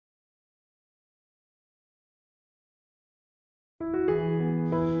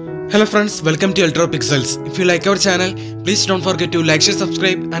Hello friends, welcome to Ultra Pixels. If you like our channel, please don't forget to like, share,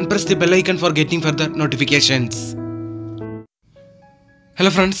 subscribe and press the bell icon for getting further notifications. Hello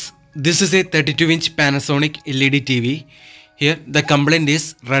friends, this is a 32-inch Panasonic LED TV. Here the complaint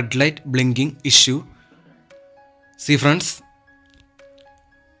is red light blinking issue. See friends,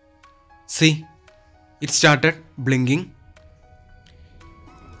 see, it started blinking.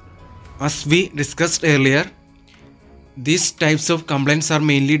 As we discussed earlier, these types of complaints are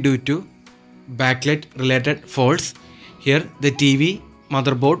mainly due to backlight related faults. Here the TV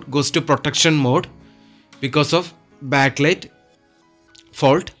motherboard goes to protection mode because of backlight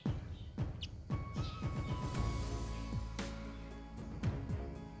fault.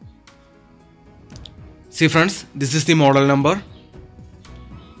 See friends, this is the model number.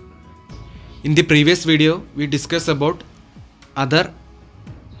 In the previous video we discussed about other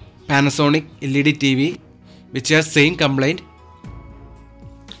Panasonic LED TV which has same complaint.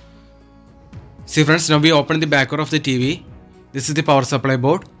 See friends, now we open the back of the TV. This is the power supply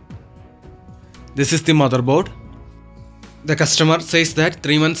board. This is the motherboard. The customer says that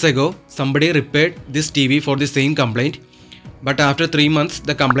 3 months ago somebody repaired this TV for the same complaint, but after 3 months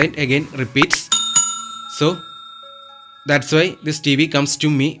the complaint again repeats. So that's why this TV comes to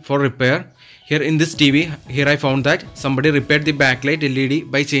me for repair. Here in this TV, here I found that somebody repaired the backlight LED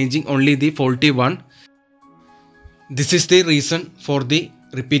by changing only the faulty one. This is the reason for the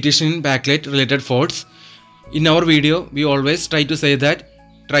repetition in backlight related faults. In our video, we always try to say that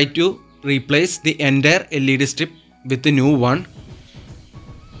try to replace the entire LED strip with a new one.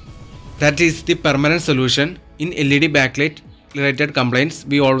 That is the permanent solution. In LED backlight related complaints,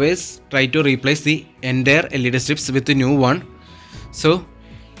 we always try to replace the entire LED strips with a new one. So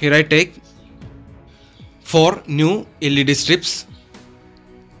here I take 4 new LED strips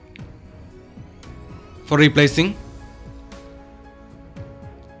for replacing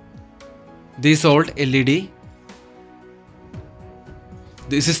this old LED.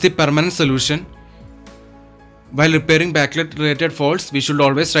 This is the permanent solution. While repairing backlight related faults, we should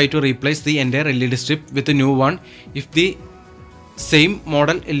always try to replace the entire LED strip with a new one. If the same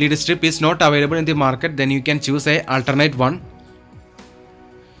model LED strip is not available in the market, then you can choose a alternate one.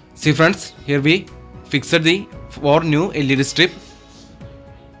 See friends, here we fixed the 4 new LED strip.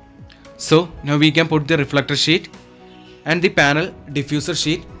 So now we can put the reflector sheet and the panel diffuser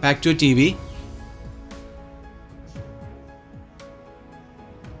sheet back to TV.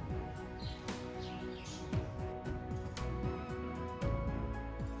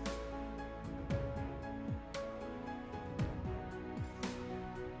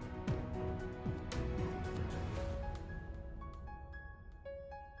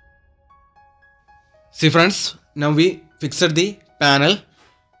 See friends, now we fixed the panel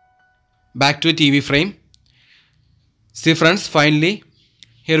back to a TV frame. See friends, finally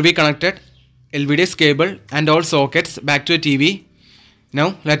here we connected LVDS cable and all sockets back to a TV.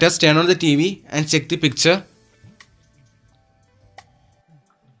 Now let us turn on the TV and check the picture.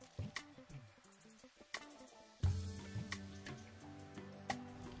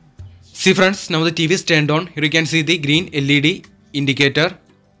 See friends, now the TV is turned on. Here you can see the green LED indicator.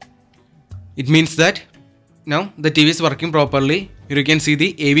 It means that now the TV is working properly. Here you can see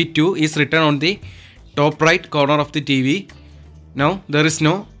the AV2 is written on the top right corner of the TV. Now there is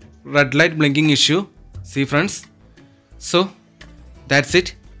no red light blinking issue. See friends. So that's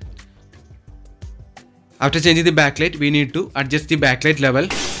it. After changing the backlight, we need to adjust the backlight level.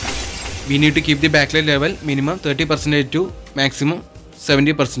 We need to keep the backlight level minimum 30% to maximum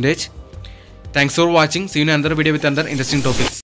 70%. Thanks for watching. See you in another video with another interesting topics.